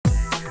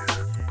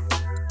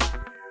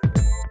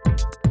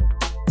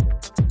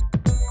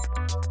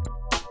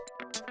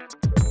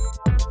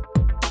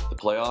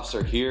Playoffs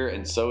are here,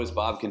 and so is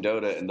Bob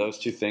Condotta, and those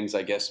two things,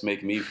 I guess,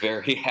 make me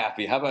very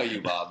happy. How about you,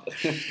 Bob?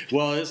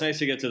 Well, it's nice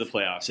to get to the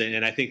playoffs,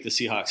 and I think the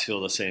Seahawks feel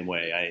the same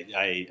way.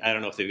 I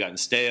don't know if they've gotten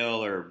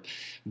stale or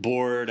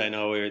bored. I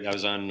know I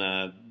was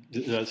on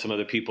some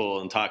other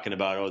people and talking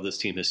about, oh, this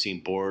team has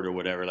seemed bored or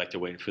whatever, like they're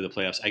waiting for the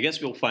playoffs. I guess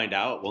we'll find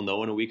out. We'll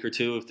know in a week or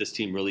two if this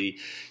team really,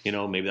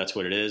 maybe that's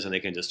what it is and they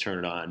can just turn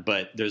it on.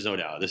 But there's no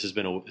doubt. This has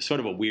been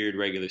sort of a weird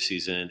regular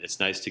season. It's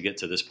nice to get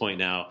to this point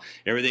now.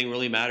 Everything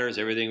really matters.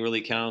 Everything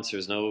really counts.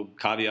 There's no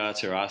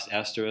caveats or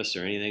asterisks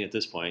or anything at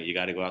this point. You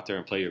got to go out there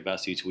and play your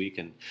best each week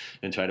and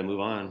try to move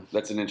on.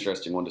 That's an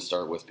interesting one to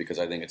start with because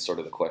I think it's sort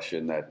of the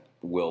question that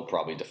will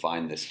probably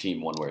define this team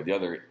one way or the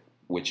other,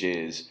 which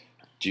is,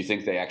 do you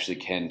think they actually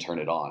can turn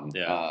it on?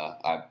 Yeah.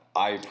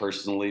 I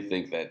personally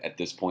think that at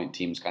this point,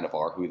 teams kind of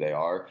are who they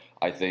are.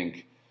 I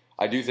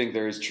do think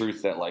there is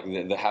truth that like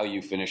the how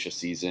you finish a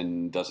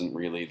season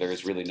there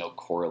is really no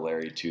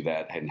corollary to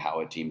that and how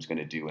a team's going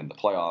to do in the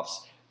playoffs.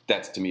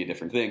 That's to me a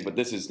different thing. But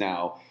this is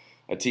now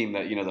a team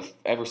that,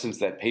 ever since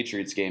that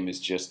Patriots game is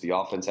just the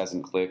offense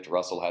hasn't clicked.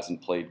 Russell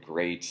hasn't played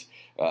great.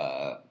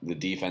 The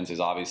defense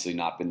has obviously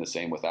not been the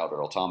same without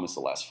Earl Thomas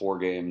the last 4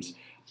 games.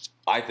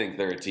 I think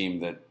they're a team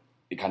that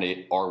kind of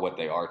are what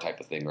they are type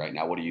of thing right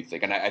now. What do you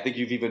think? And I think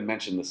you've even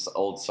mentioned the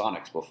old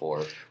Sonics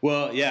before.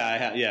 Well, yeah, I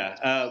have,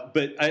 yeah.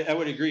 But I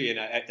would agree, and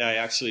I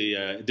actually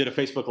did a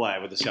Facebook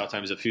Live with the Scout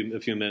Times a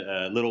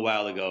little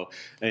while ago,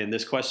 and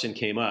this question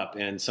came up,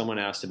 and someone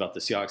asked about the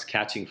Seahawks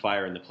catching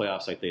fire in the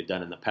playoffs like they've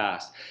done in the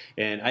past.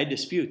 And I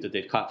dispute that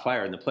they've caught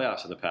fire in the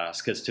playoffs in the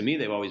past, because to me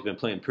they've always been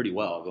playing pretty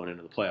well going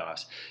into the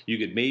playoffs. You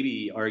could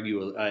maybe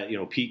argue,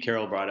 Pete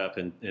Carroll brought up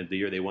in the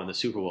year they won the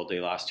Super Bowl, they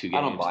lost 2 games.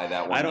 I don't buy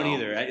that one. I don't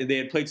either. They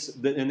had played.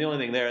 And the only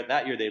thing there,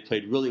 that year they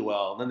played really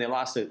well. And then they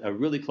lost a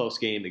really close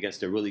game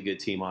against a really good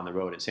team on the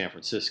road in San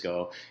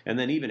Francisco. And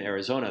then even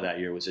Arizona that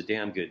year was a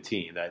damn good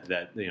team.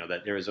 That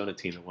Arizona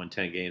team that won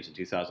 10 games in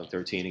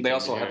 2013. And they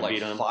also had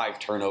like 5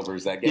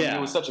 turnovers that game. Yeah.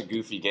 It was such a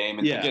goofy game.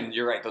 And again,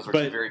 you're right. Those were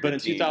 2 very good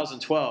teams. But in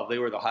 2012, they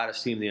were the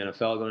hottest team in the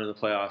NFL going into the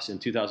playoffs. In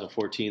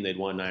 2014, they'd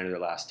won 9 of their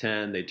last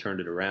 10. They turned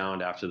it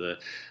around after the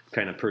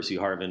kind of Percy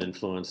Harvin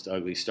influenced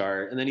ugly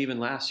start. And then even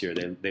last year,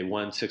 they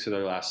won 6 of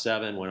their last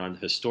 7, went on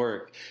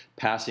historic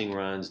passing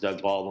runs,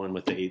 Doug Baldwin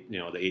with the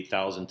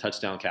 8,000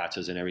 touchdown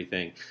catches and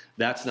everything.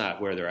 That's not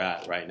where they're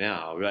at right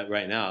now.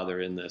 Right now,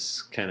 they're in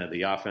this kind of,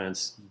 the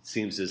offense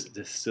seems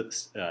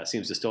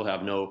to still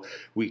have no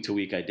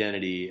week-to-week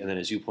identity. And then,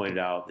 as you pointed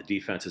out, the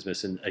defense is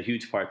missing a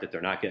huge part that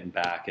they're not getting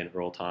back in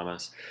Earl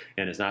Thomas,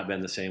 and it's not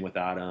been the same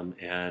without him.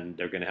 And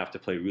they're going to have to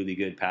play really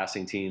good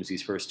passing teams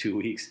these first 2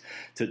 weeks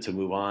to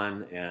move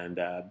on. And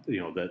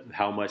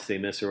how much they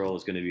miss Earl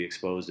is going to be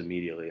exposed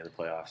immediately in the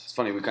playoffs. It's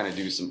funny, we kind of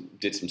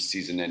did some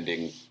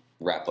season-ending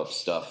wrap-up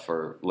stuff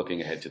for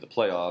looking ahead to the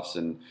playoffs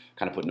and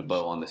kind of putting a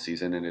bow on the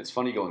season. And it's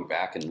funny going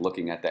back and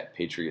looking at that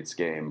Patriots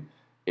game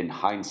in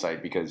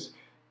hindsight, because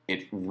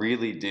it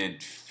really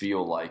did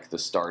feel like the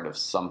start of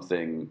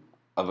something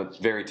of a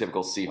very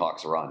typical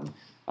Seahawks run.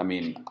 I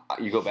mean,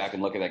 you go back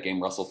and look at that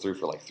game, Russell threw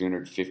for like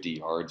 350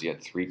 yards. He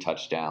had 3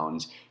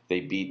 touchdowns.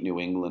 They beat New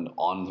England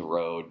on the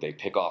road. They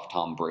pick off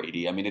Tom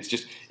Brady. I mean,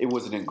 it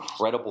was an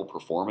incredible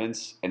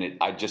performance. And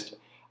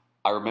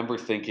I remember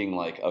thinking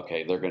like,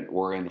 okay,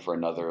 we're in for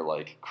another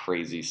like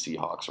crazy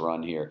Seahawks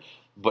run here.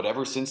 But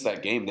ever since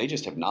that game, they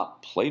just have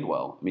not played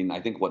well. I mean, I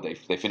think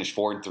they finished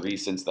 4-3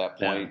 since that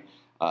point.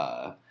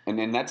 Yeah. And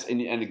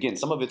again,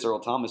 some of it's Earl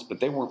Thomas,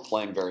 but they weren't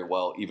playing very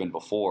well even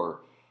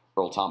before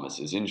Earl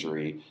Thomas's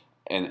injury.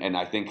 And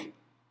I think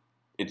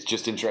it's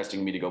just interesting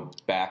to me to go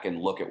back and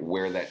look at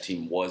where that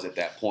team was at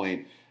that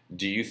point.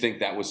 Do you think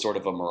that was sort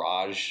of a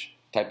mirage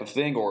type of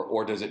thing,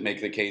 or does it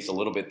make the case a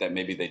little bit that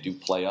maybe they do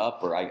play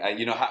up? Or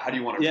how do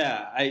you want to?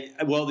 Yeah,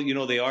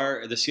 they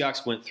are. The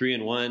Seahawks went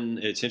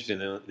 3-1. It's interesting.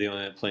 They only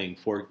ended up playing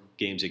 4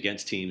 games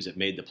against teams that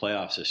made the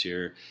playoffs this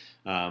year.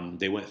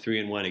 They went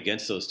 3-1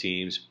 against those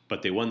teams,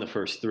 but they won the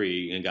first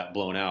 3 and got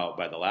blown out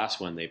by the last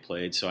one they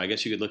played. So I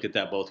guess you could look at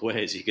that both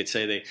ways. You could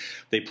say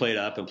they played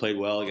up and played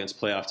well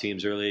against playoff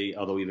teams early,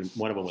 although even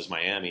one of them was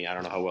Miami. I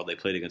don't know how well they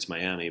played against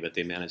Miami, but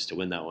they managed to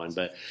win that one.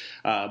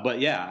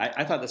 But yeah,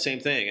 I thought the same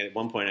thing. At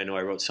one point, I know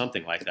I wrote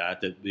something like that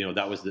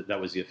that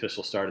was the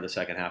official start of the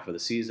second half of the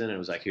season. And it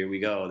was like, here we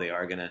go. They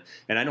are going to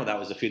 – and I know that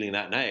was the feeling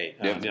that night.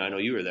 Yeah. I know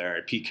you were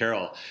there. Pete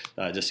Carroll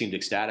just seemed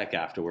ecstatic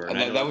afterward.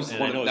 That was the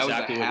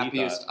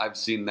happiest I've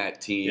seen that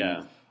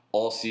team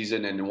all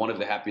season, and one of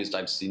the happiest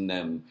I've seen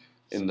them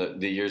in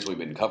the years we've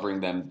been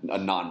covering them, a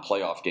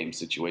non-playoff game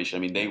situation.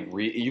 I mean,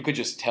 you could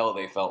just tell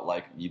they felt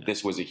like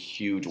this was a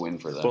huge win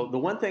for them. Well, the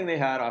one thing they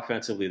had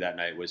offensively that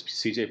night was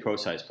C.J.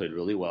 Prosise played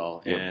really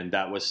well, and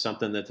that was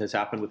something that has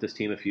happened with this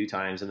team a few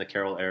times in the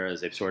Carroll era.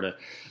 They've sort of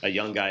a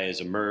young guy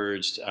has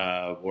emerged,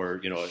 or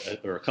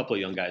a couple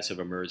of young guys have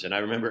emerged. And I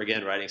remember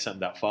again writing something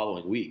that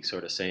following week,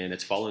 sort of saying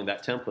it's following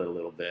that template a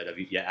little bit. Of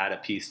you add a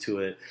piece to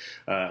it,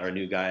 or a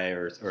new guy,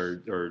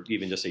 or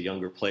even just a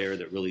younger player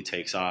that really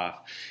takes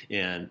off,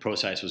 and Prosise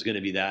Forsyth was going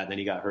to be that. And then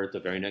he got hurt the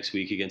very next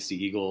week against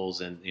the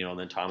Eagles, and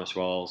then Thomas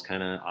Rawls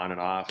kind of on and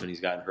off, and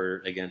he's gotten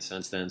hurt again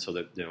since then. So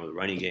the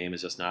running game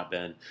has just not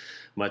been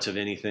much of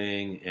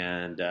anything.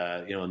 And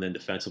and then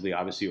defensively,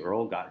 obviously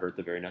Earl got hurt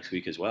the very next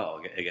week as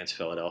well against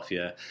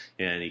Philadelphia,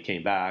 and he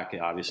came back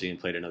obviously and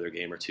played another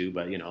game or two.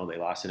 But they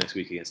lost the next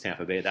week against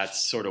Tampa Bay. That's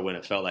sort of when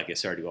it felt like it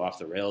started to go off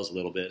the rails a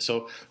little bit.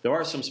 So there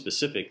are some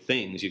specific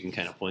things you can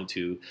kind of point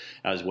to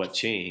as what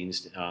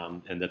changed,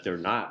 and that they're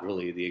not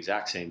really the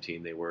exact same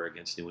team they were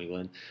against New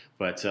England.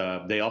 But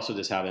they also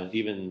just haven't,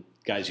 even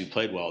guys who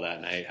played well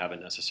that night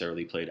haven't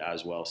necessarily played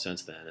as well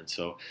since then. And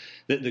so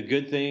the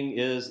good thing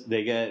is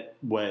they get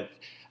what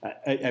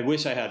I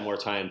wish I had more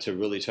time to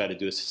really try to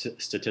do a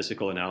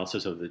statistical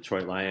analysis of the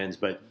Detroit Lions,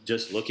 but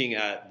just looking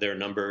at their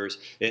numbers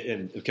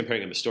and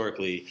comparing them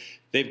historically,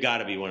 they've got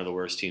to be one of the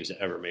worst teams to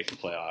ever make the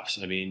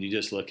playoffs. I mean, you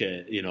just look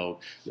at,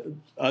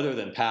 other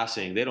than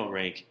passing, they don't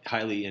rank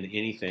highly in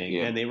anything,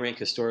 and they rank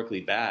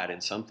historically bad in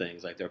some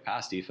things. Like their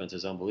pass defense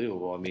is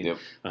unbelievable. I mean,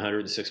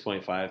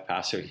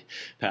 106.5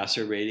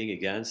 passer rating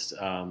against,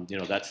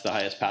 that's the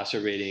highest passer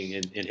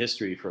rating in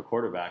history for a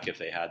quarterback if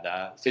they had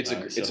that.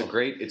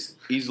 It's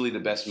easily the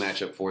best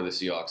matchup for the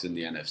Seahawks in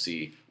the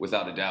NFC,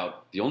 without a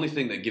doubt. The only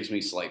thing that gives me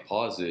slight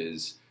pause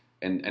is,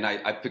 and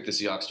I picked the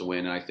Seahawks to win,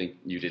 and I think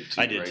you did too.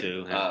 I did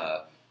too. Yeah.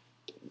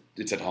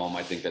 It's at home.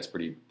 I think that's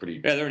pretty.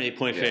 Yeah, they're an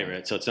 8-point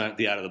favorite, so it's not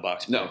the out of the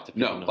box. No,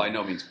 by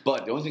no means.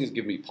 But the only thing that's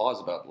giving me pause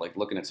about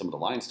looking at some of the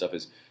line stuff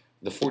is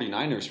the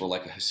 49ers were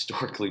a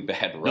historically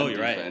bad run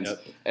defense, right.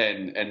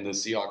 Yep. and the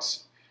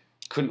Seahawks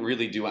couldn't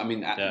really do. I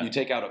mean, you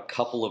take out a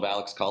couple of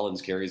Alex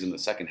Collins carries in the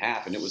second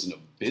half, and it was an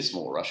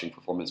abysmal rushing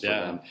performance for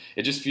them.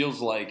 It just feels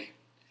like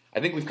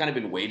I think we've kind of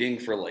been waiting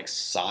for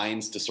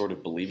signs to sort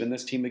of believe in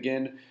this team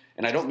again.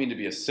 And I don't mean to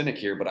be a cynic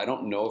here, but I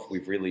don't know if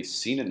we've really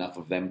seen enough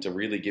of them to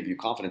really give you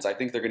confidence. I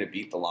think they're going to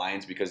beat the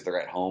Lions because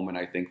they're at home, and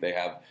I think they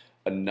have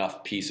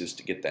enough pieces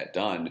to get that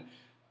done.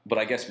 But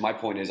I guess my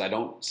point is I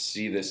don't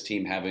see this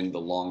team having the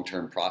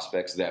long-term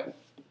prospects that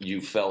you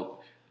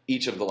felt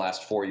each of the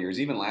last 4 years.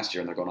 Even last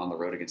year, and they're going on the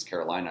road against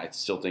Carolina, I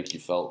still think you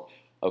felt,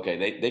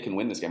 okay, they can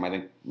win this game. I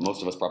think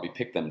most of us probably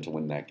picked them to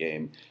win that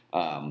game.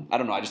 I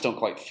don't know. I just don't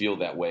quite feel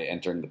that way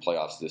entering the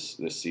playoffs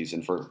this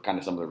season for kind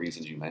of some of the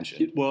reasons you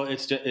mentioned. Well,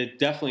 it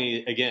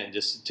definitely, again,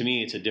 just to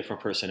me, it's a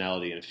different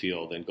personality and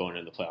feel than going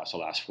into the playoffs the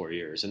last 4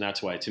 years. And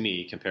that's why, to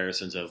me,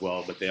 comparisons of,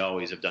 but they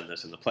always have done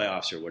this in the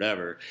playoffs or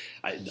whatever,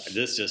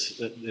 this just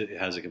it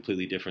has a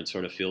completely different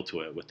sort of feel to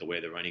it with the way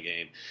the running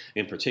game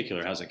in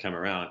particular hasn't come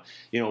around.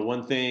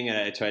 One thing, and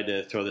I tried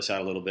to throw this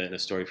out a little bit in a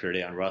story for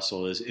today on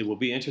Russell, is it will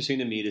be interesting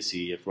to me to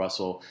see if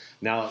Russell,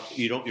 now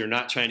you're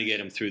not trying to get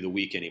him through the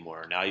week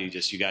anymore. Now you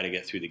got to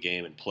get through the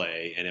game and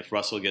play. And if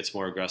Russell gets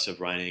more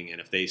aggressive running, and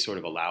if they sort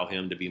of allow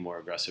him to be more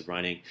aggressive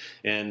running,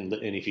 and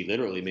if he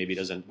literally maybe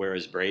doesn't wear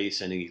his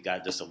brace and he's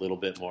got just a little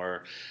bit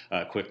more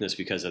quickness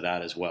because of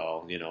that as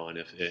well, and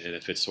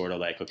if it's sort of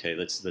like, okay,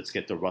 let's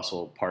get the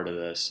Russell part of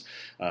this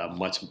a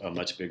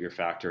much bigger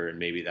factor, and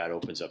maybe that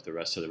opens up the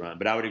rest of the run.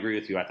 But I would agree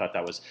with you. I thought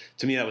that was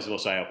the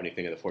most eye-opening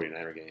thing of the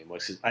 49er game.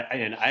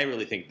 And I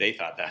really think they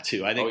thought that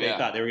too. I think they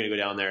thought they were going to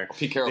go down there.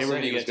 Pete Carroll they were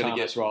going to get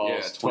Thomas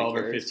Rawls 12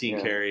 or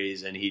 15 carries,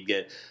 carries, and he'd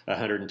get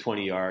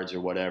 120 yards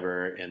or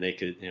whatever, and they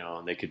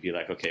could be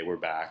like, okay, we're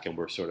back, and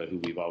we're sort of who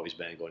we've always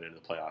been going into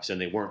the playoffs, and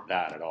they weren't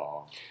that at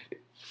all.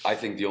 I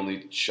think the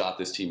only shot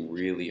this team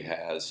really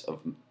has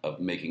of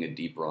making a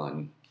deep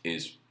run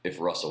is if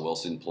Russell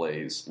Wilson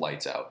plays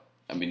lights out.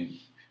 I mean,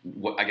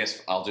 I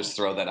guess I'll just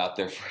throw that out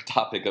there for a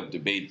topic of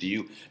debate.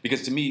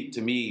 Because to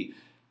me,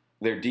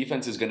 their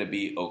defense is going to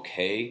be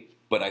okay,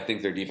 but I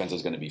think their defense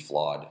is going to be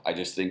flawed. I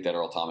just think that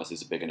Earl Thomas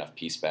is a big enough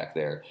piece back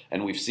there.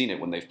 And we've seen it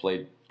when they've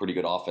played pretty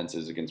good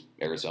offenses against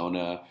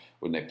Arizona,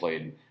 when they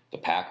played the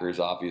Packers,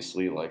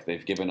 obviously.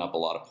 They've given up a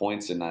lot of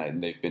points,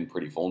 and they've been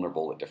pretty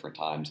vulnerable at different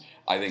times.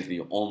 I think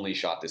the only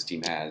shot this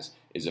team has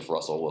is if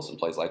Russell Wilson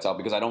plays lights out,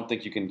 because I don't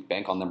think you can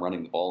bank on them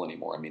running the ball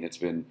anymore. I mean,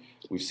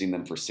 we've seen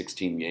them for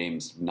 16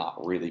 games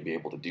not really be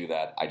able to do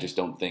that. I just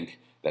don't think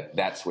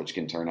that switch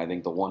can turn. I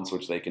think the one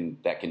switch that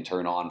can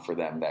turn on for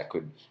them that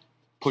could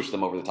push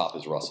them over the top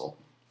is Russell.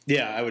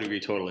 Yeah, I would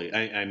agree totally.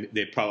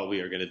 They probably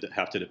are going to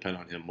have to depend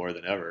on him more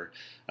than ever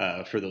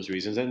for those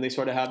reasons, and they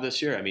sort of have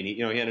this year. I mean,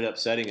 he ended up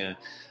setting a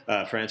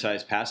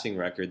franchise passing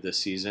record this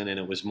season, and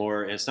it was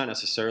more. And it's not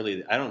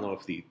necessarily. I don't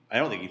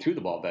think he threw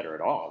the ball better at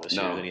all this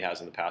year than he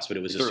has in the past. But it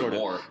was just sort of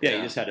more. Yeah,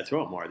 he just had to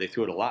throw it more. They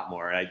threw it a lot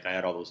more. I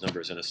had all those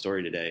numbers in a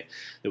story today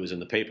that was in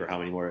the paper. How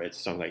many more?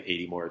 It's something like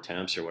 80 more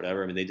attempts or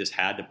whatever. I mean, they just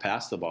had to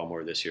pass the ball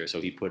more this year,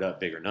 so he put up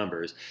bigger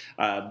numbers.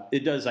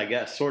 It does, I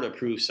guess, sort of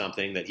prove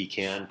something that he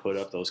can put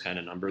up those kind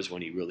of numbers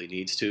when he really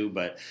needs to,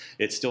 but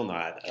it's still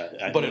not.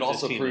 But it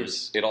also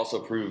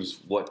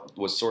proves what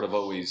was sort of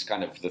always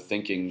kind of the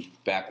thinking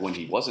back when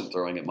he wasn't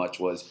throwing it much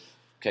was,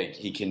 okay,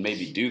 he can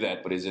maybe do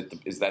that, but is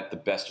that the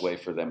best way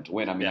for them to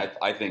win? I mean,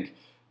 I think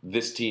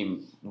this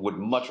team would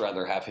much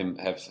rather have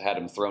had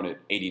him thrown it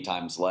 80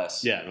 times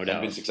less. Yeah, no doubt.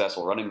 And been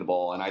successful running the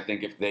ball. And I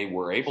think if they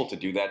were able to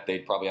do that,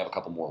 they'd probably have a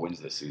couple more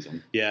wins this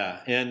season. Yeah,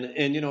 and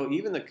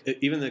even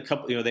the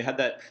couple, they had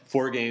that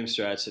 4-game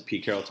stretch that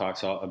Pete Carroll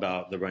talks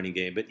about the running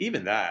game, but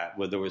even that,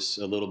 where there was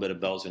a little bit of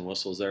bells and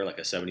whistles there, like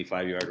a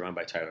 75-yard run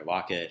by Tyler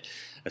Lockett,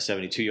 a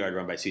 72-yard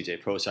run by C.J.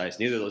 Prosise.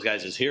 Neither of those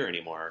guys is here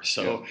anymore.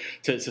 So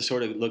to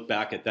sort of look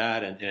back at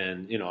that,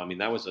 and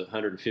that was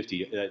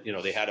 150.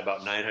 They had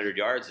about 900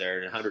 yards there,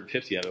 and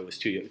 150 of it was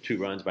two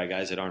runs by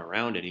guys that aren't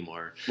around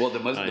anymore. Well, the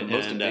most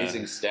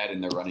amazing stat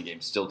in their running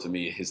game, still to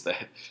me, is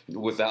that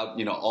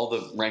without all the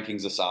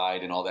rankings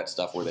aside and all that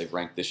stuff where they've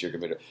ranked this year,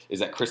 is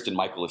that Christine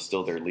Michael is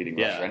still their leading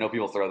rusher. I know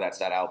people throw that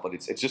stat out, but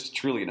it's just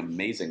truly an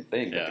amazing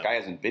thing that the guy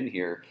hasn't been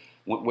here.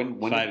 When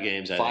 5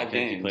 games, I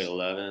think he played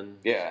 11.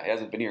 Yeah, he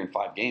hasn't been here in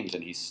 5 games,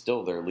 and he's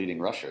still their leading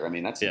rusher. I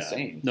mean, that's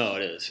insane. No,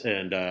 it is,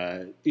 and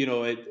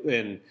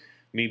and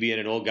me being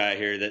an old guy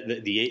here,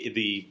 that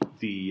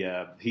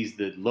he's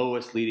the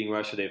lowest leading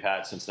rusher they've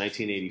had since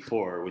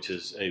 1984, which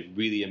is a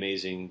really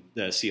amazing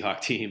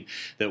Seahawk team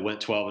that went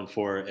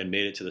 12-4 and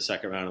made it to the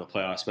second round of the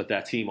playoffs. But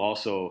that team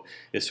also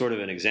is sort of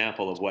an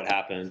example of what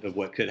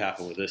could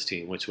happen with this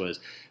team, which was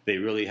they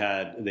really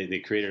they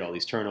created all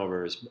these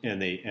turnovers, and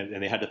they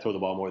had to throw the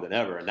ball more than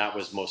ever. And that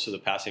was most of the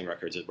passing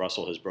records that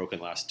Russell has broken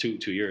last two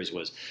years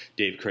was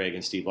Dave Craig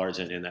and Steve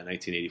Largent in that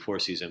 1984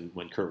 season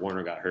when Kurt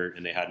Warner got hurt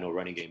and they had no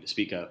running game to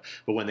speak of.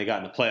 But when they got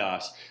in the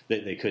playoffs,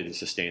 they couldn't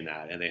sustain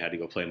that, and they had to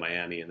go play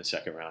Miami in the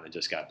second round and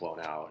just got blown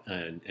out.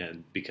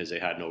 And because they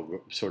had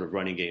no sort of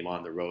running game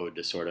on the road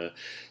to sort of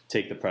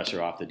take the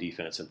pressure off the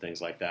defense and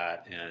things like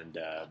that, and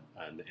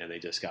they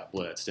just got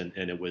blitzed.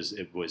 And it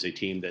was a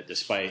team that,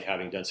 despite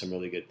having done some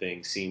really good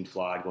things, seemed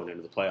flawed going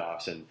into the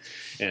playoffs,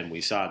 and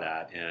we saw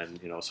that. And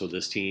so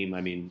this team,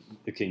 I mean,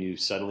 can you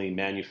suddenly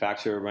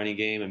manufacture a running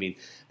game? I mean,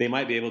 they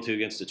might be able to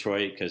against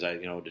Detroit because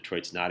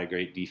Detroit's not a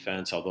great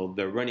defense, although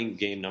their running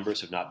game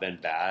numbers have not been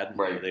bad.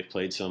 Right. They've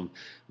played some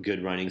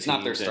good running teams. It's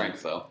not their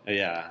strength, though.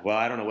 Yeah. Well,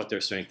 I don't know what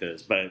their strength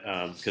is, but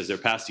because their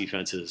pass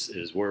defense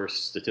is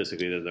worse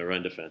statistically than their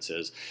run defense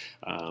is.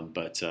 So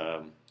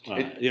the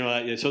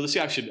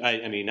Seahawks should. I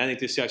think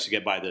the Seahawks should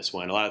get by this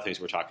one. A lot of things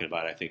we're talking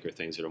about, I think, are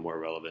things that are more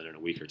relevant in a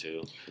week or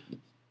two.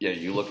 Yeah,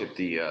 you look at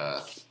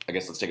I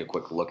guess let's take a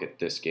quick look at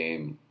this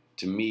game.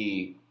 To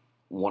me,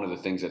 one of the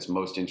things that's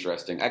most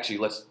interesting. Actually,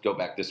 let's go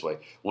back this way.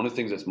 One of the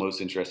things that's most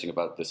interesting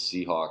about the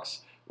Seahawks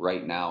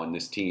right now in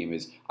this team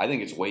is I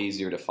think it's way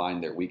easier to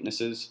find their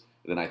weaknesses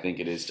than I think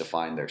it is to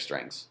find their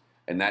strengths.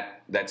 And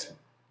that's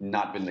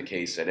not been the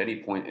case at any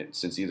point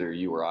since either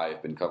you or I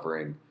have been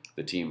covering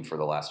the team for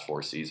the last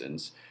 4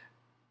 seasons.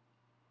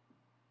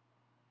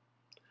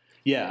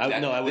 Yeah,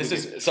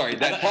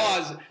 That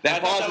pause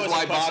is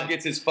why Bob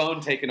gets his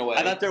phone taken away.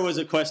 I thought there was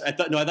a question. I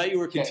thought you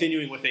were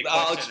continuing with a question.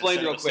 I'll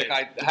explain real quick.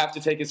 I have to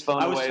take his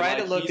phone away. I was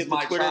trying to look at the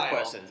Twitter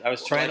questions. I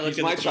was trying to look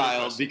at my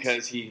child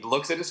because he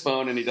looks at his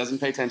phone and he doesn't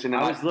pay attention.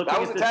 And I was looking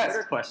at the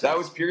Twitter questions. That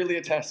was purely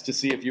a test to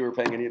see if you were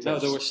paying any attention. No,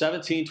 there were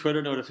 17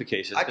 Twitter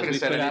notifications. I could have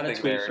said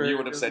anything there, and you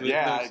would have said,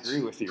 "Yeah, I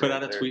agree with you." Put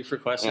out a tweet for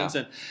questions,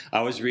 and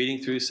I was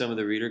reading through some of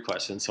the reader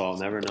questions, so I'll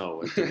never know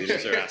what the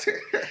readers are asking.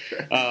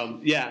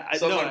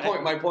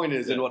 My point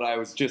is, and what I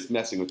was just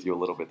messing with you a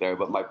little bit there,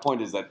 but my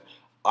point is that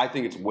I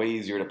think it's way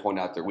easier to point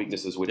out their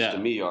weaknesses, which to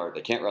me are they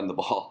can't run the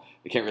ball,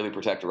 they can't really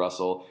protect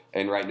Russell,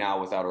 and right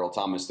now without Earl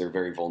Thomas, they're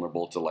very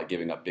vulnerable to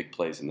giving up big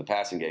plays in the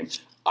passing game.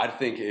 I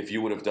think if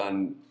you would have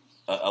done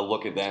a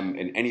look at them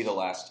in any of the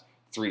last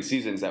 3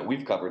 seasons that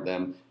we've covered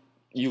them,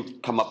 you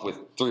come up with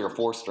 3 or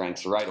 4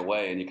 strengths right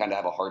away, and you kind of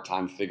have a hard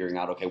time figuring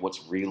out, okay,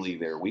 what's really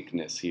their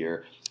weakness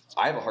here.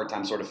 I have a hard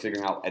time sort of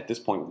figuring out at this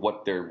point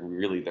what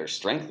their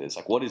strength is.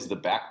 What is the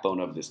backbone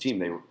of this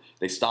team?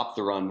 They stop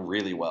the run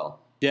really well.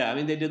 Yeah, I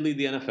mean, they did lead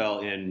the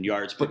NFL in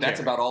yards per carry. But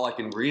that's about all I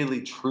can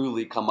really,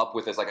 truly come up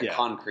with as a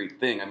concrete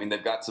thing. I mean,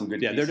 they've got some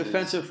good pieces. Their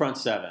defensive front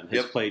seven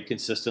has played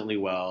consistently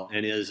well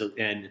and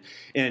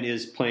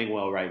is playing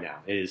well right now.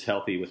 It is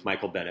healthy with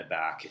Michael Bennett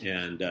back.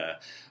 And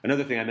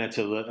another thing I meant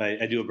to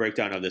I do a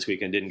breakdown of this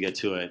week and didn't get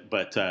to it,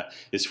 but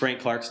is Frank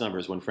Clark's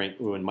numbers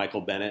when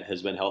Michael Bennett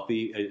has been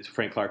healthy.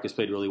 Frank Clark has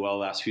played really well the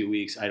last few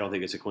weeks. I don't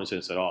think it's a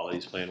coincidence at all.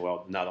 He's playing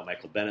well now that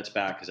Michael Bennett's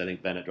back because I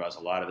think Bennett draws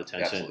a lot of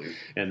attention. Absolutely.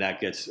 And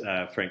that gets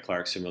Frank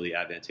Clark some really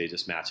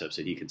advantageous matchups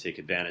that he can take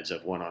advantage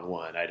of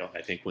one-on-one.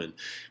 I think when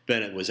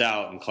Bennett was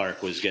out and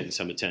Clark was getting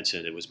some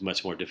attention, it was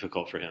much more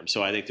difficult for him.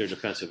 So I think their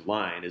defensive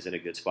line is in a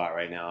good spot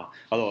right now.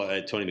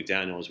 Although Tony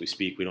McDaniel, as we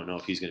speak, we don't know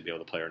if he's going to be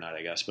able to play or not,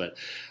 I guess. But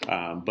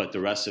the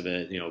rest of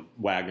it,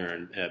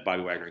 Wagner and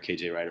Bobby Wagner and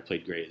KJ Wright have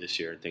played great this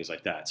year and things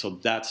like that. So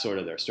that's sort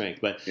of their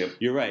strength. But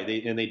you're right.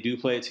 They do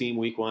play a team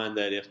week 1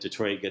 that if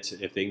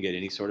they can get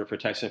any sort of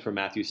protection from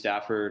Matthew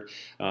Stafford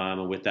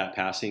with that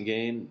passing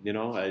game,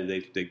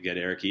 they get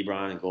Eric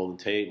Ebron and Golden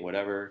Tate and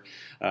whatever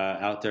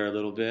out there a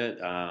little bit.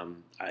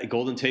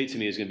 Golden Tate to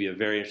me is going to be a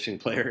very interesting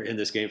player in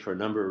this game for a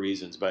number of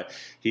reasons, but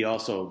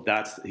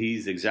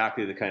he's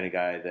exactly the kind of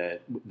guy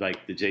that,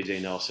 like the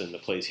J.J. Nelson, the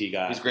plays he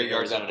got. He's great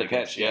yards after the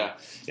catch, yeah.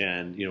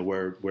 And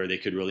where they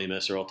could really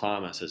miss Earl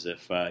Thomas, as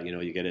if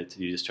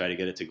you just try to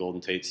get it to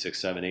Golden Tate 6,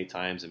 7, 8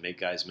 times and make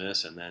guys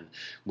miss, and then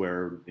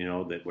where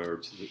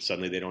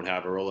suddenly they don't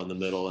have Earl in the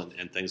middle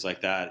and things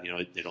like that.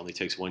 It only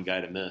takes one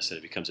guy to miss and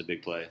it becomes a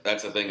big play.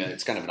 That's the thing.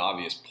 It's kind of an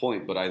obvious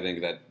point, but I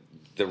think that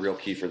the real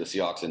key for the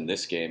Seahawks in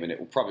this game, and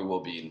it probably will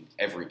be in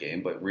every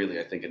game, but really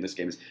I think in this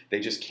game is they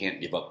just can't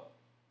give up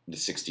the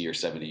 60 or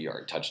 70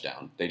 yard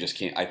touchdown. They just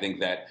can't. I think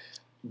that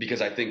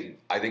because I think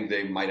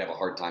they might have a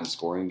hard time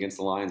scoring against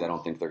the Lions. I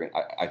don't think they're going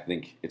to. I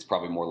think it's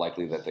probably more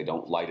likely that they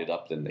don't light it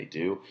up than they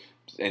do.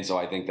 And so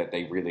I think that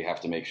they really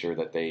have to make sure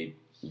that they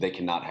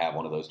cannot have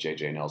one of those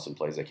J.J. Nelson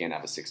plays. They can't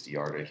have a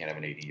 60-yarder. They can't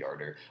have an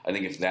 80-yarder. I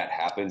think if that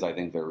happens, I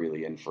think they're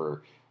really in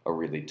for a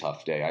really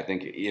tough day. I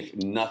think if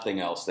nothing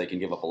else, they can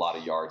give up a lot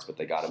of yards, but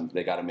they got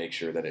to make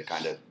sure that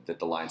that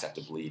the Lions have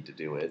to bleed to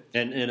do it.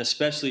 And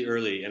especially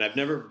early. And I've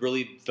never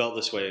really felt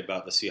this way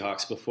about the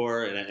Seahawks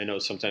before. And I know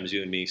sometimes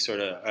you and me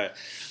sort of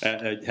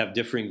have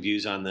differing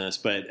views on this,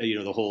 but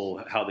the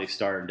whole how they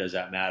start, does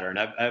that matter? And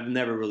I've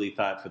never really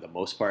thought for the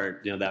most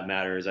part that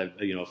matters.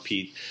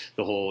 Pete,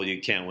 the whole you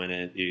can't win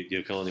it,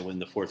 you can only win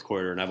the fourth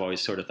quarter, and I've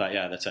always sort of thought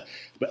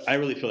but I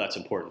really feel that's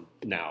important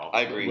now.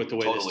 I agree with the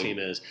way totally. This team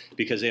is,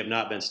 because they have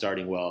not been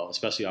starting well,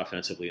 especially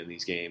offensively in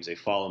these games. They've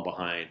fallen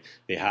behind.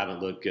 They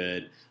haven't looked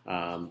good.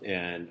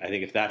 And I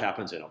think if that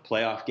happens in a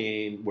playoff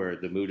game where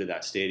the mood of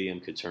that stadium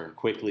could turn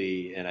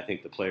quickly, and I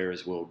think the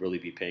players will really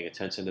be paying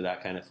attention to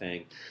that kind of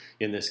thing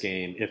in this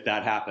game. If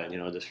that happened,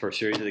 this first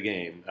series of the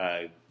game,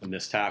 a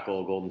missed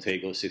tackle, Golden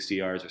Tate goes 60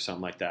 yards or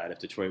something like that. If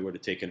Detroit were to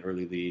take an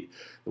early lead,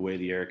 the way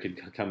the air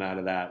could come out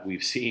of that,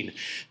 we've seen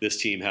this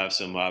team have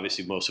some,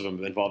 obviously most of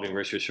them involving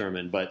Richard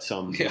Sherman, but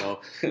some,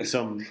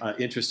 some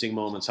interesting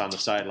moments on the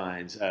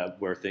sidelines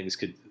where things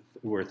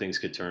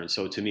could turn.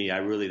 So to me, I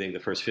really think the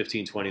first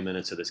 15, 20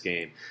 minutes of this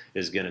game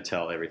is going to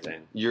tell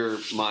everything. Your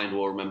mind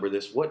will remember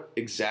this. What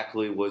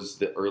exactly was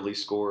the early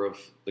score of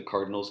the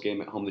Cardinals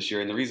game at home this year?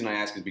 And the reason I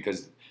ask is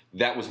because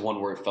that was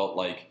one where it felt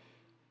like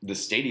the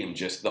stadium,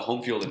 just the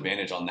home field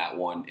advantage on that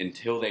one,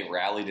 until they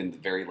rallied in the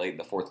very late in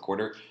the fourth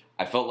quarter,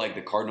 I felt like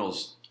the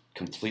Cardinals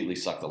completely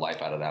sucked the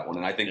life out of that one.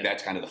 And I think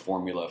that's kind of the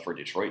formula for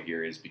Detroit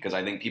here, is because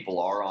I think people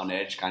are on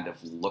edge kind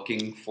of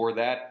looking for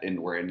that,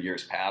 and where in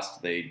years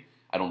past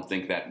I don't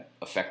think that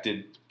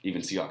affected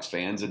even Seahawks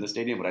fans in the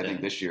stadium, but I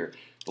think this year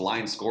the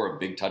Lions score a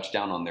big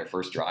touchdown on their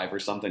first drive or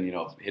something,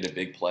 hit a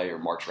big play or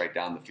march right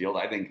down the field.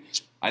 I think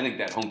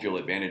that home field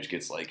advantage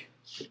gets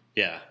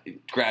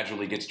it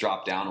gradually gets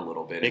dropped down a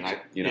little bit.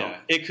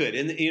 It could.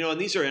 And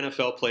and these are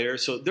NFL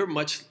players, so they're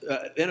much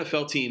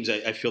NFL teams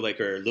I feel like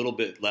are a little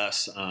bit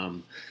less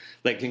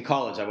like in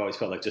college, I've always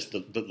felt like just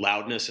the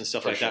loudness and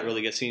stuff that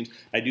really gets teams.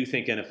 I do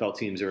think NFL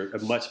teams are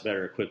much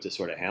better equipped to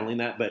sort of handling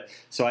that. But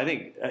so I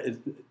think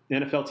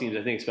NFL teams,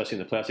 especially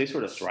in the playoffs, they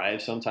sort of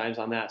thrive sometimes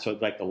on that. So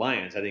like the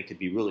Lions, I think could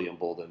be really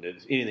emboldened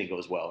if anything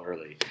goes well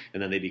early,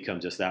 and then they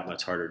become just that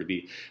much harder to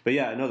beat. But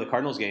the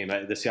Cardinals game,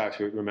 the Seahawks,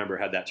 remember,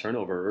 had that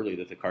turnover early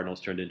that the Cardinals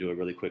turned into a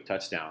really quick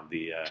touchdown.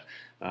 The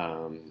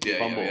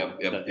fumble,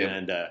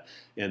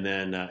 and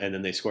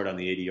then they scored on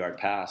the 80-yard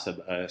pass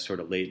sort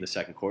of late in the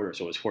second quarter,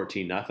 so it was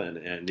 14-0.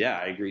 And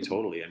I agree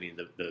totally. I mean,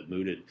 the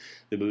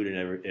mood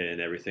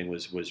and everything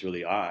was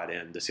really odd,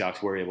 and the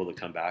Seahawks were able to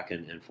come back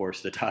and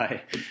force the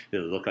tie. It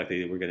looked like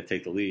they were going to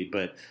take the lead,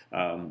 but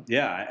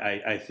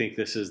I think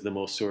this is the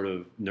most sort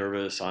of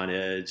nervous, on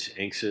edge,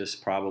 anxious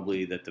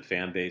probably that the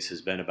fan base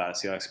has been about a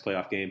Seahawks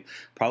playoff game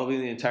probably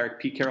in the entire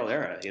Pete Carroll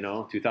era.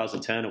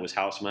 2010, it was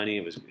house money.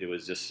 It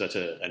was just such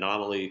an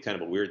anomaly, kind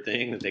of a weird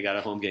thing that they got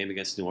a home game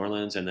against New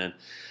Orleans, and then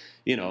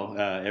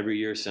every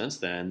year since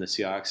then, the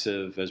Seahawks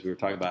have, as we were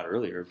talking about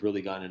earlier, have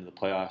really gone into the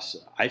playoffs,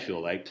 I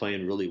feel like,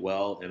 playing really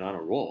well and on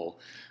a roll.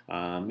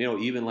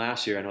 Even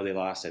last year, I know they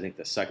lost, I think,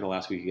 the second to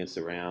last week against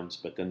the Rams,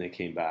 but then they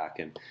came back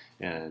and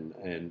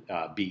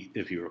beat,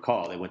 if you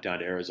recall, they went down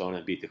to Arizona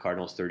and beat the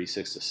Cardinals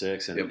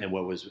 36-6, and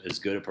what was as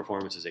good a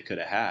performance as they could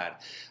have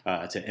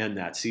had to end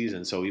that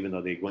season. So even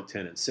though they went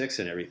 10-6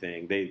 and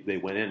everything, they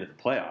went into the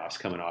playoffs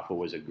coming off what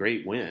was a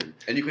great win.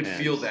 And you could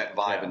feel that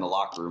vibe in the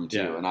locker room too.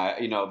 Yeah.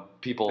 And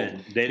people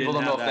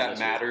don't know if that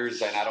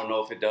matters, and I don't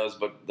know if it does,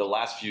 but the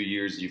last few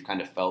years you've kind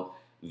of felt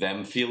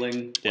them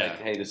feeling like,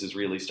 hey, this is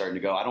really starting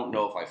to go. I don't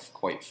know if I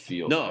quite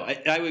feel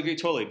that. I would agree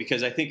totally,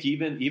 because I think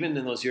even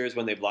in those years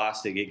when they've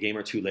lost a game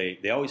or two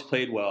late, they always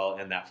played well,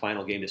 and that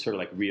final game to sort of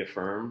like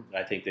reaffirm.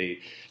 I think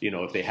they,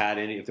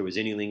 if there was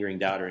any lingering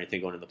doubt or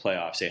anything going into the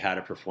playoffs, they had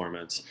a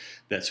performance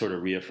that sort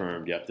of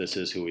reaffirmed, yep, this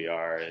is who we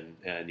are,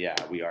 and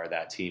we are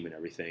that team and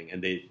everything.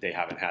 And they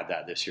haven't had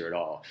that this year at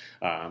all.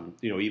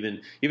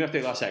 Even if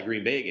they lost that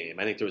Green Bay game,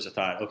 I think there was a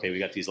thought, okay, we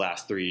got these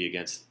last three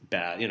against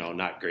bad,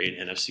 not great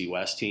NFC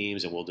West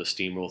teams, and and we'll just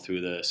steamroll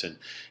through this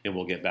and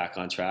we'll get back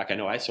on track. I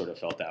know I sort of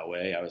felt that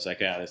way. I was like,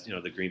 yeah, this,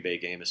 the Green Bay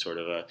game is sort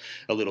of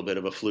a little bit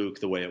of a fluke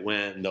the way it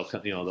went, and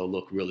they'll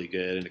look really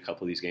good in a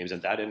couple of these games,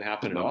 and that didn't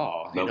happen at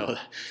all. Nope.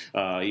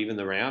 Even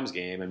the Rams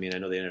game. I mean, I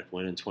know they ended up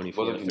winning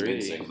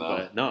 24-3,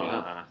 but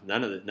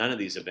none of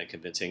these have been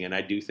convincing, and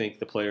I do think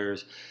the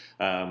players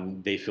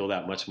they feel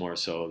that much more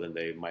so than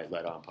they might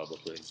let on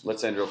publicly.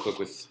 Let's end real quick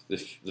with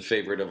the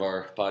favorite of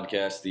our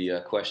podcast,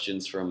 the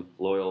questions from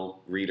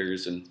loyal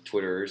readers and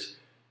Twitterers.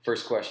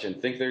 First question,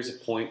 think there's a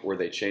point where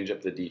they change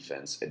up the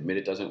defense, admit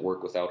it doesn't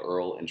work without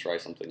Earl, and try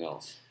something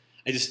else?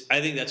 I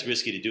think that's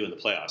risky to do in the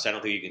playoffs. I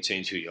don't think you can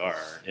change who you are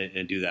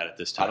and do that at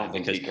this time. I don't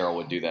think Pete Carroll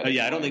would do that.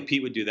 Yeah, I don't think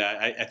Pete would do that.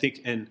 I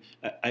think, and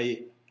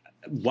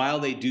while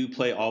they do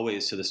play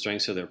always to the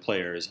strengths of their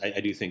players,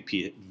 I do think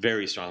Pete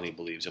very strongly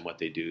believes in what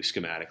they do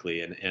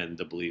schematically and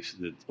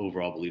the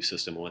overall belief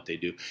system and what they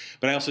do.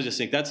 But I also just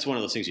think that's one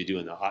of those things you do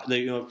in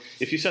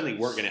if you suddenly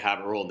weren't going to have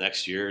Earl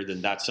next year,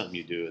 then that's something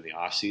you do in the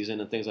off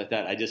season and things like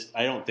that. I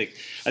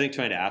think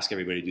trying to ask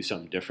everybody to do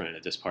something different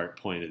at this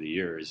point of the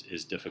year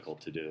is difficult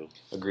to do.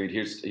 Agreed.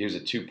 Here's a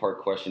 2-part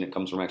question. It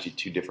comes from actually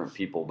 2 different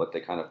people, but they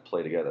kind of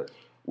play together.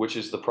 Which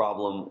is the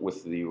problem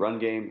with the run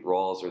game,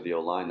 Rawls or the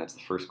O-line? That's the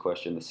first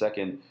question. The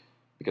second,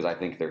 because I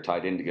think they're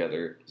tied in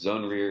together,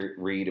 zone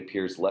read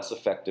appears less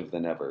effective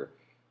than ever,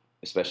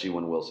 especially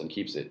when Wilson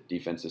keeps it.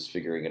 Defense is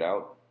figuring it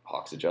out,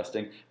 Hawks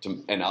adjusting.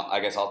 I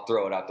guess I'll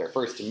throw it out there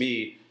first. To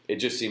me, it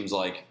just seems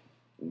like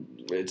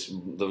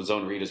the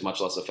zone read is much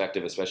less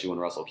effective, especially when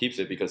Russell keeps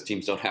it, because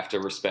teams don't have to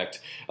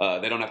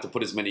they don't have to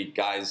put as many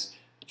guys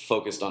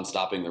focused on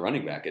stopping the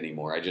running back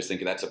anymore. I just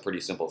think that's a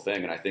pretty simple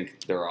thing, and I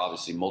think there are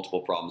obviously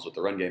multiple problems with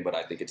the run game, but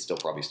I think it still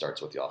probably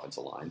starts with the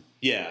offensive line.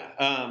 Yeah.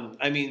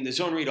 I mean, the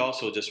zone read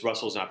also just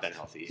Russell's not been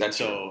healthy. That's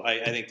so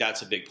I think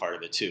that's a big part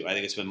of it too. I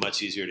think it's been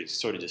much easier to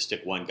sort of just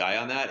stick one guy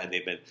on that, and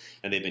they've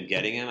been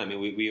getting him. I mean,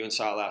 we even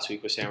saw it last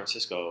week with San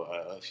Francisco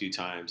a few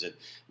times, and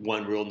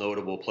one real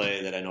notable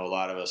play that I know a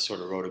lot of us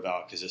sort of wrote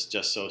about because it's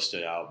just so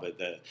stood out, but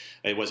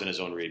it wasn't a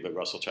zone read, but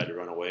Russell tried to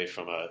run away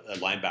from a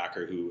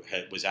linebacker who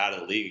was out of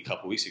the league a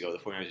couple weeks ago. The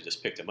 49ers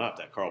just picked him up,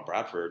 that Carl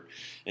Bradford,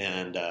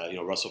 and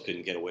Russell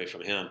couldn't get away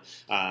from him.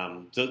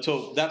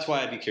 So that's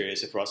why I'd be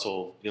curious if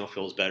Russell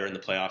feels better in the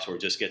playoffs or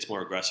just gets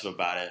more aggressive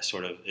about it.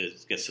 Sort of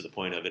gets to the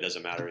point of it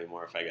doesn't matter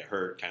anymore if I get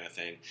hurt kind of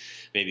thing.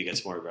 Maybe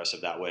gets more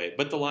aggressive that way.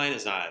 But the line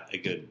is not a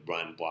good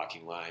run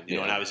blocking line.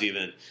 And I was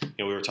even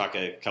we were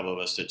talking, a couple of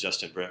us, to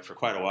Justin Britt for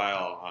quite a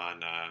while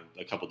on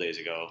a couple days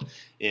ago,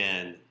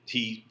 and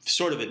he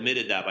sort of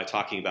admitted that by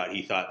talking about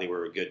he thought they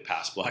were a good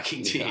pass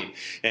blocking team.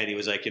 And he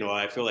was like,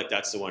 I feel like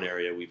that's the one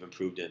area we've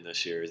improved in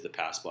this year is the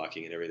pass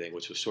blocking and everything,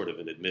 which was sort of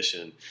an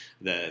admission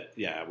that,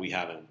 we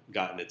haven't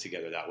gotten it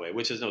together that way,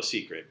 which is no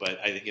secret. But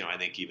I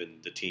think even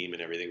the team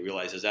and everything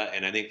realizes that.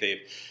 And I think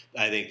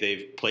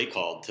they've play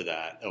called to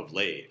that of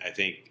late. I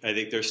think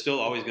they're still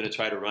always going to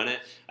try to run it.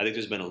 I think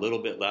there's been a little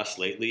bit less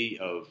lately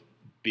of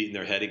beating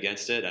their head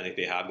against it. I think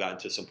they have gotten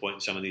to some point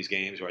in some of these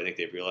games where I think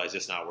they've realized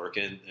it's not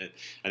working.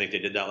 I think they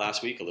did that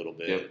last week a little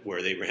bit,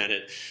 where they ran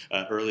it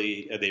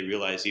early. They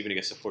realized even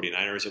against the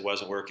 49ers it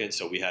wasn't working,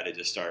 so we had to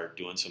just start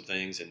doing some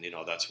things. And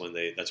that's when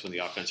the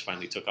offense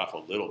finally took off a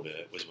little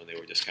bit, was when they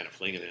were just kind of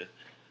flinging it.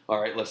 All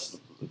right, let's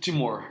 2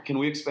 more. Can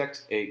we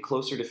expect a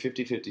closer to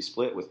 50-50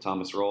 split with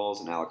Thomas Rawls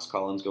and Alex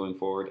Collins going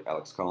forward?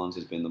 Alex Collins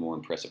has been the more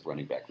impressive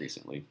running back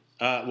recently.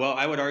 Well,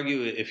 I would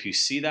argue if you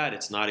see that,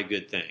 it's not a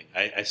good thing.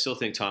 I still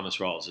think Thomas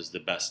Rawls is the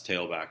best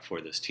tailback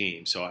for this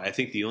team. So I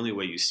think the only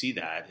way you see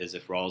that is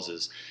if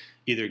Rawls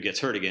either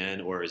gets hurt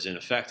again or is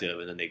ineffective,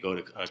 and then they go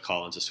to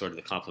Collins as sort of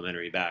the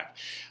complementary back.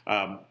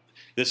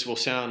 This will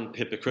sound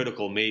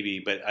hypocritical maybe,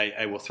 but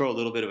I will throw a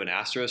little bit of an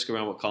asterisk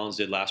around what Collins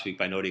did last week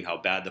by noting how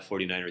bad the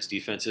 49ers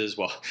defense is.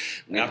 Well,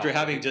 after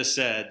having just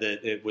said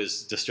that it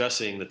was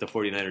distressing that the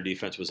 49er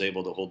defense was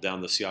able to hold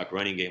down the Seahawks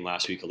running game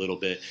last week a little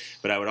bit,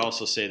 but I would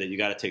also say that you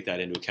got to take that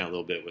into account a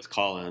little bit with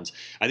Collins.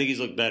 I think he's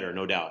looked better,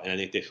 no doubt, and I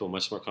think they feel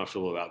much more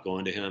comfortable about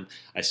going to him.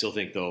 I still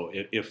think, though,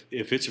 if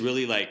it's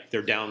really like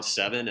they're down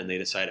 7 and they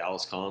decide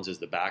Alex Collins is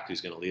the back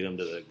who's going to lead them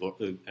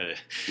to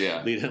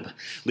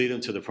lead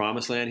them to the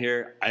promised land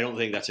here, I don't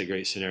think that's a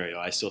great scenario.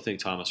 I still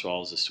think Thomas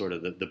Rawls is sort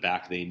of the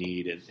back they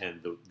need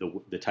and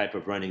the type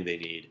of running they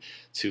need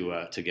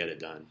to get it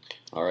done.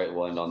 All right,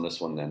 we'll end on this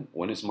one then.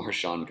 When is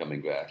Marshawn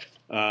coming back?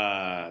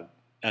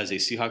 As a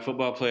Seahawk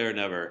football player,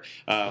 never.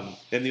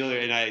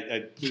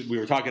 We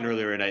were talking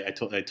earlier, and I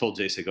told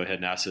Jason to go ahead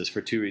and ask this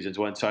for 2 reasons.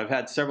 One, so I've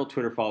had several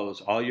Twitter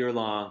followers all year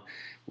long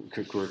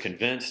who were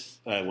convinced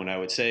when I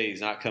would say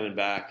he's not coming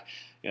back,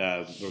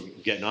 were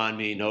getting on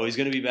me. No, he's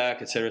going to be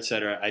back, et cetera, et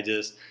cetera.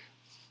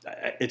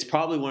 It's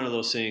probably one of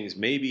those things.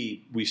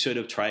 Maybe we should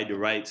have tried to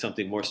write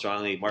something more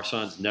strongly.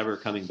 Marshawn's never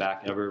coming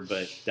back ever,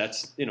 but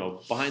that's,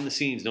 behind the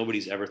scenes,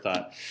 nobody's ever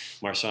thought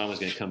Marshawn was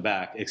going to come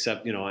back,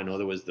 except, I know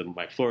there was the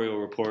Mike Florio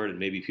report, and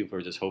maybe people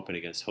are just hoping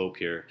against hope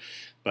here.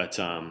 But,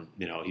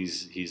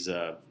 he's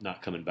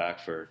not coming back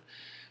I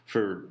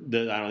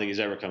don't think he's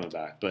ever coming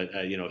back. But,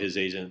 his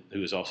agent,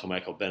 who is also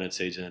Michael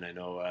Bennett's agent, I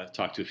know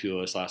talked to a few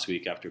of us last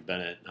week after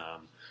Bennett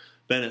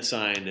Bennett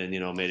signed and,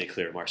 made it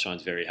clear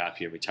Marshawn's very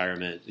happy in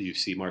retirement. You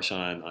see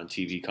Marshawn on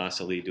TV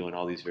constantly doing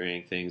all these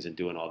varying things and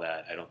doing all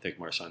that. I don't think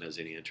Marshawn has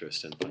any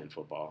interest in playing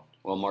football.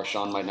 Well,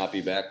 Marshawn might not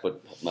be back,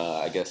 but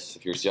I guess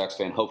if you're a Seahawks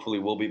fan, hopefully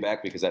we'll be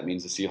back because that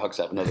means the Seahawks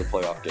have another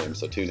playoff game.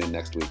 So tune in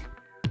next week.